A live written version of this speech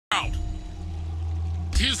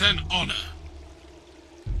'Tis an honor.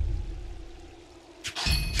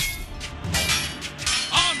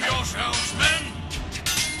 Arm yourselves, men!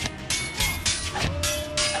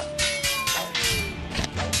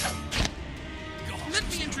 Let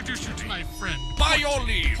me introduce you to my friend. By your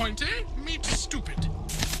leave. Pointy, meet Stupid.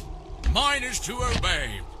 Mine is to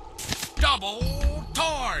obey. Double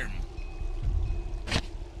time.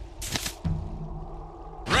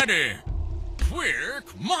 Ready.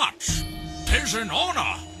 Quick march. 'Tis an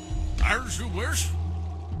honor. As you wish.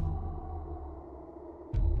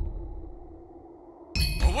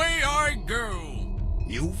 Away I go.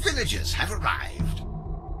 New villagers have arrived.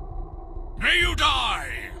 May you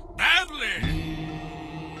die badly.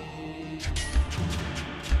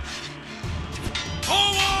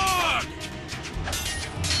 Forward!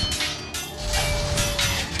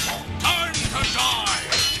 Time to die!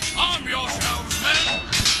 Arm yourselves, men!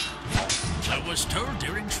 I was told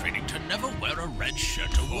during training to never wear a red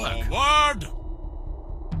shirt to work. Forward!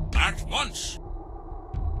 At once!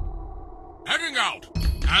 Heading out!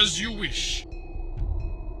 As you wish.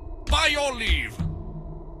 By your leave!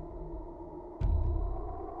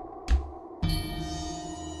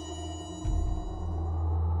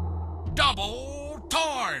 Double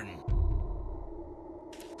time!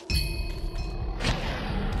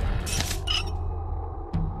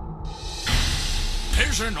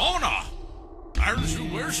 'Tis an honor! As you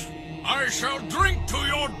wish, I shall drink to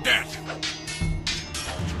your death!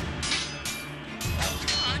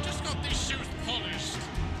 I just got these shoes polished.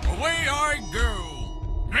 Away I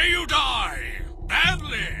go! May you die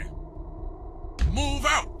badly! Move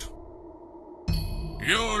out!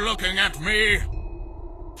 You're looking at me!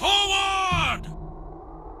 Forward!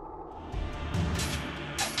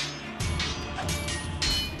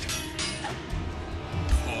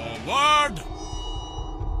 Forward!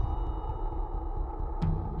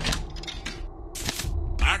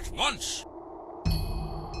 At once!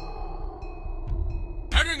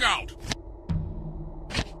 Heading out!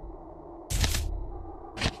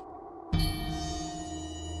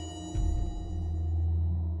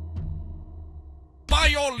 By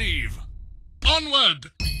your leave!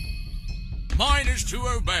 Onward! Mine is to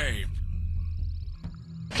obey.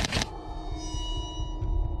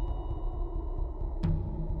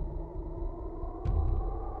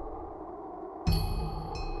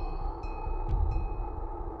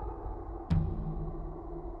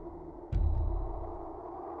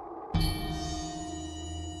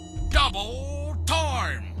 Double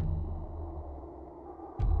time!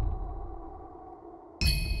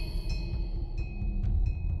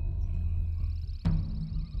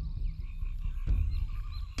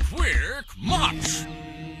 Quick march!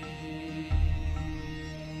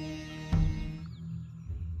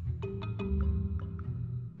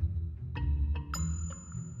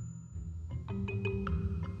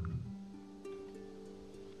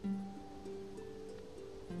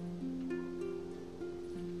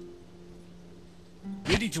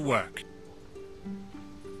 Ready to work.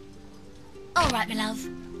 All right, my love.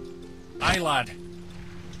 Aye, lad.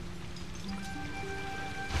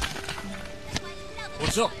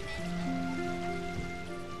 What's up?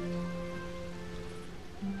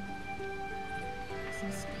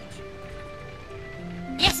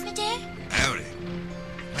 Yes, my dear? Howdy.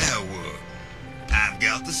 Now what? I've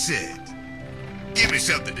got the set. Give me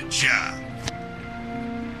something to chop.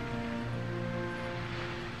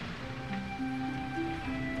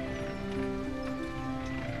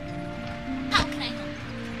 How can I help?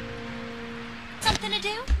 Something to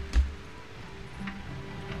do?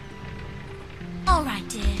 All right,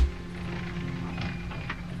 dear.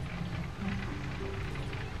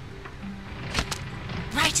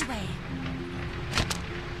 Right away.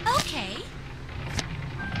 Okay.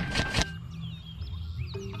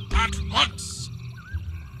 At once!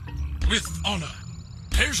 With honor.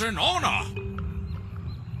 'Tis an honor!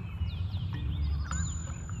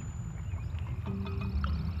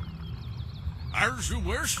 As you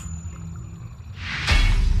wish.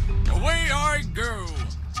 Away I go.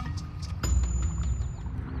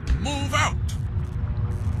 Move out.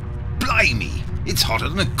 Blimey! It's hotter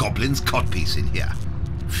than a goblin's codpiece in here.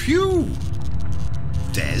 Phew!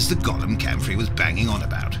 There's the golem Camfrey was banging on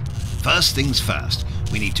about. First things first,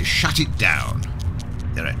 we need to shut it down.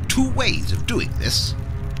 There are two ways of doing this.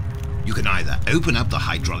 You can either open up the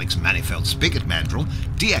hydraulics manifold spigot mandrel,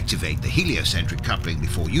 deactivate the heliocentric coupling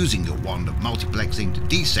before using your wand of multiplexing to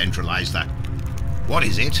decentralize that. What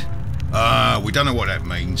is it? We don't know what that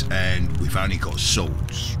means, and we've only got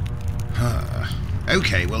swords.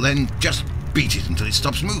 Okay, well then, just beat it until it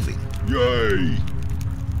stops moving. Yay!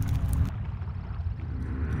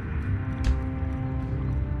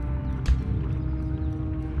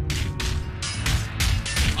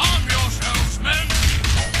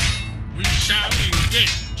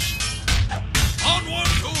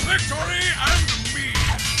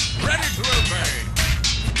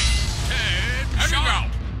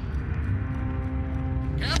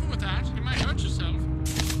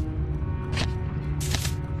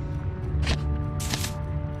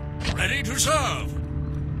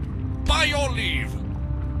 your leave.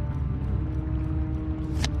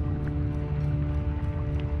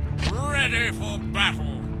 Ready for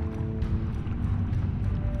battle.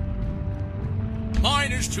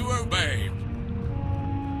 Mine is to obey.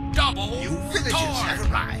 Double You villagers time.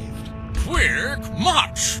 have arrived. Quick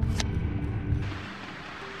march.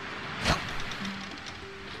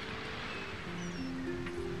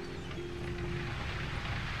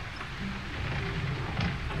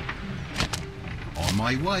 On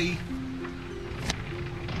my way.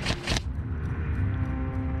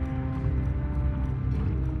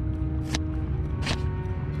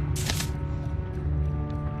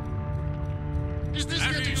 Is this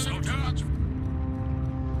Have getting you a little too soda? much?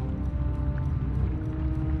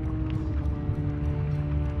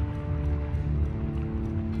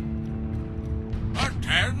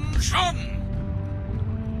 Attention!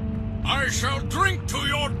 I shall drink to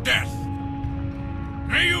your death.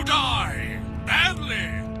 May you die badly.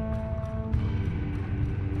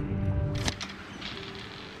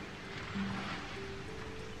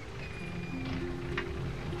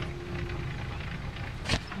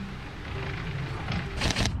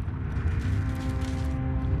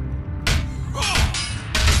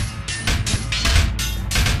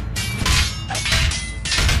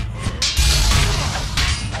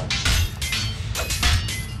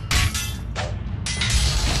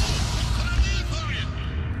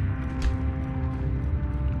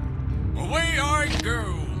 Away I go.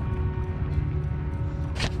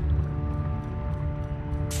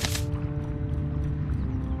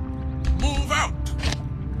 Move out.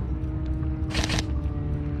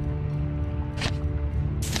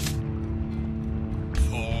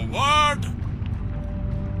 Forward.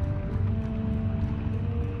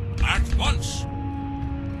 At once.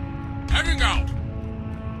 Heading out.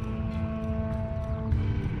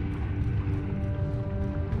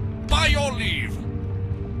 By your leave.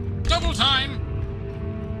 Double time!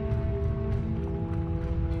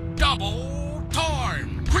 Double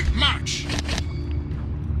time. Quick march!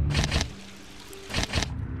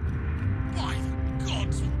 By the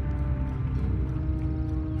gods!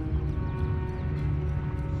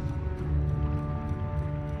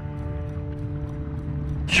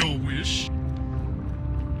 Your wish?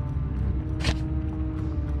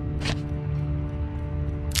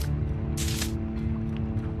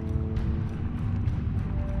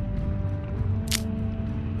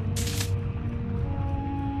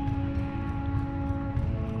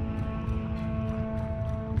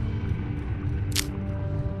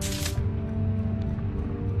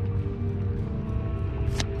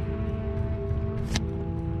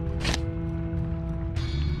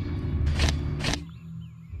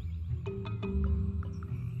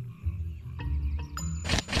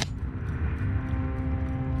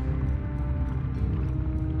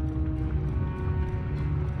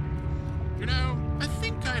 You know, I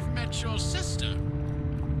think I've met your sister.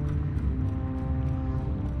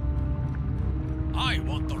 I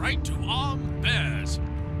want the right to arm bears.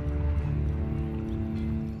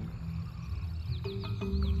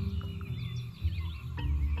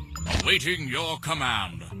 Awaiting your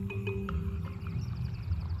command.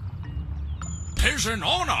 'Tis an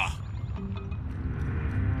honor.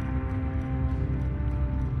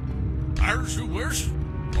 As you wish.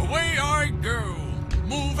 Away I go.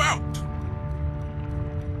 Move out.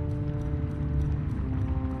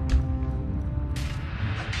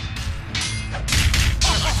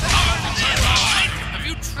 Have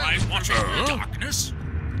you tried watching the darkness?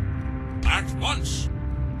 At once.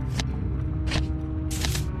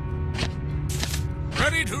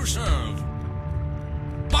 Ready to serve.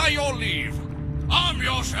 By your leave. Arm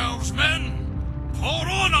yourselves, men. For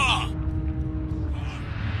honor.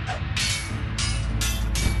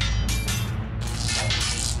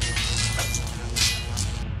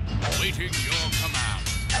 Awaiting your command.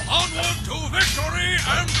 Onward to victory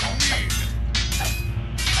and mead.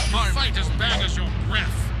 You fight as bad as your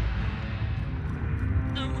breath.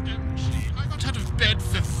 OMG, I got out of bed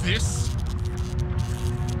for this.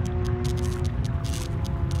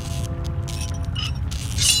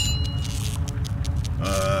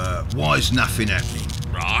 Why's nothing happening?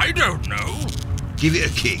 I don't know. Give it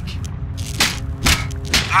a kick.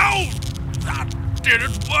 Ow! That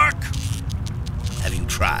didn't work. Have you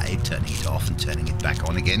tried turning it off and turning it back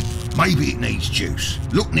on again? Maybe it needs juice.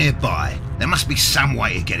 Look nearby. There must be some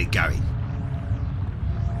way to get it going.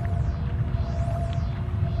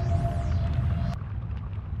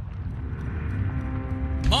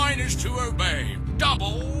 Mine is to obey.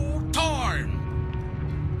 Double time.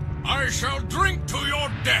 I shall drink to your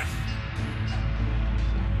death.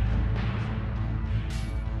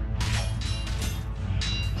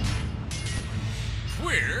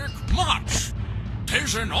 Quick march.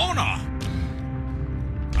 'Tis an honor.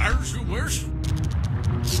 As you wish.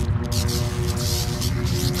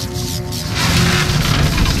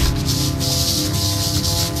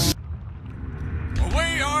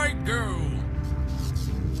 Away I go.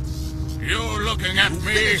 You're looking at me.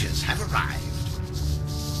 Villagers have arrived.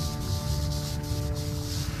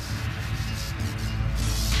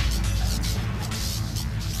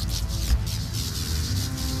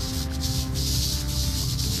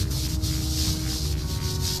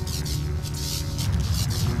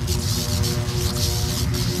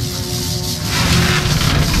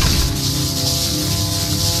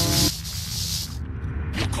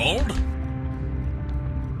 Cold?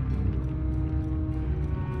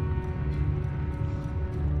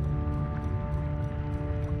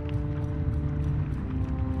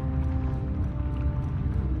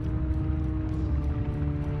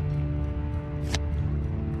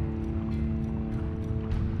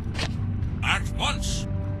 At once.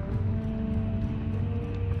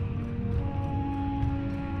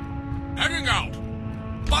 Heading out.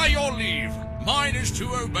 By your leave, mine is to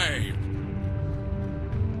obey.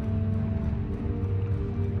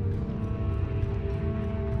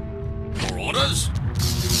 Orders?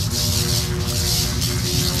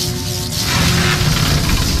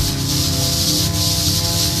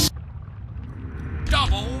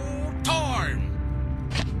 Double time!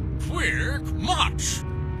 Quick march!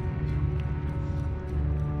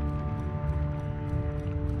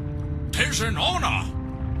 'Tis an honor!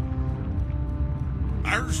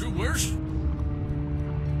 As you wish.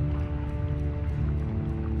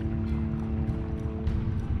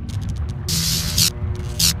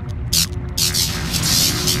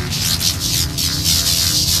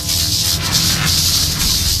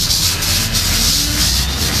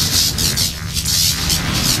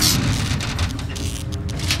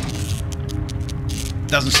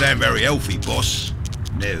 Doesn't sound very healthy, boss.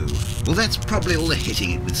 No. Well, that's probably all the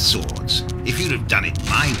hitting it with swords. If you'd have done it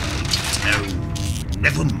my way... No,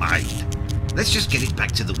 never mind. Let's just get it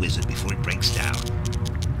back to the wizard before it breaks down.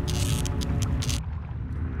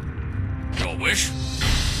 Your wish?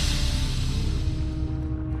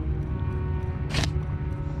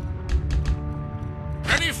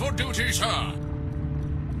 Ready for duty, sir.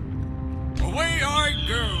 Away I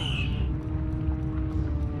go.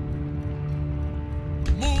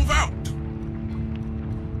 Move out!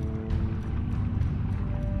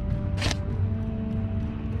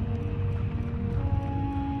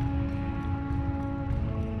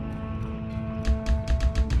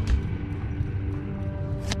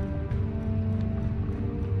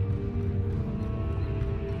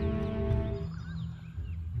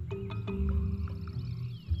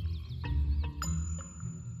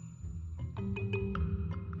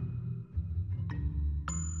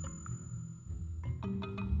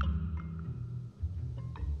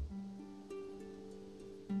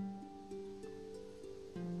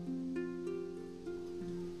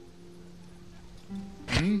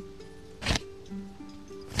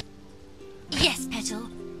 Yes, Petal.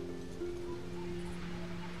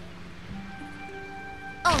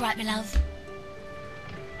 All right, my love.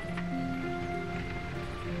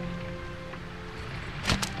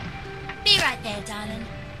 Be right there, darling.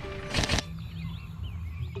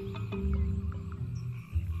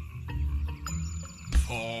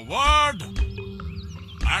 Forward!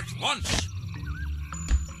 At once!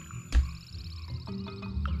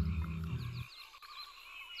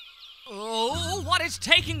 Oh, what is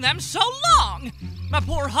taking them so long? My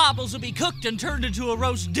poor hobbles will be cooked and turned into a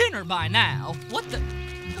roast dinner by now.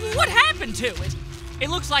 What happened to it? It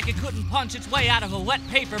looks like it couldn't punch its way out of a wet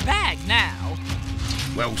paper bag now.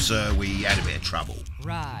 Well, sir, we had a bit of trouble.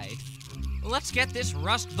 Right. Let's get this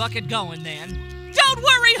rust bucket going then. Don't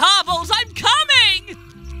worry, Hobbles, I'm coming!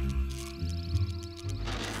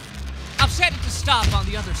 I've set it to stop on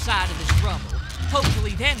the other side of this rubble.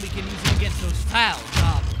 Hopefully then we can use it against those foul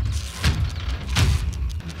goblins.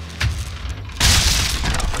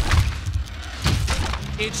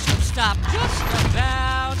 It should stop just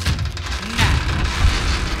about now.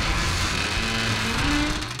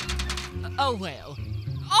 Oh well.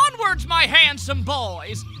 Onwards, my handsome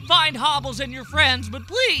boys! Find Hobbles and your friends, but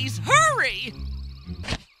please, hurry!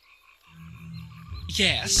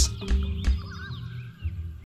 Yes.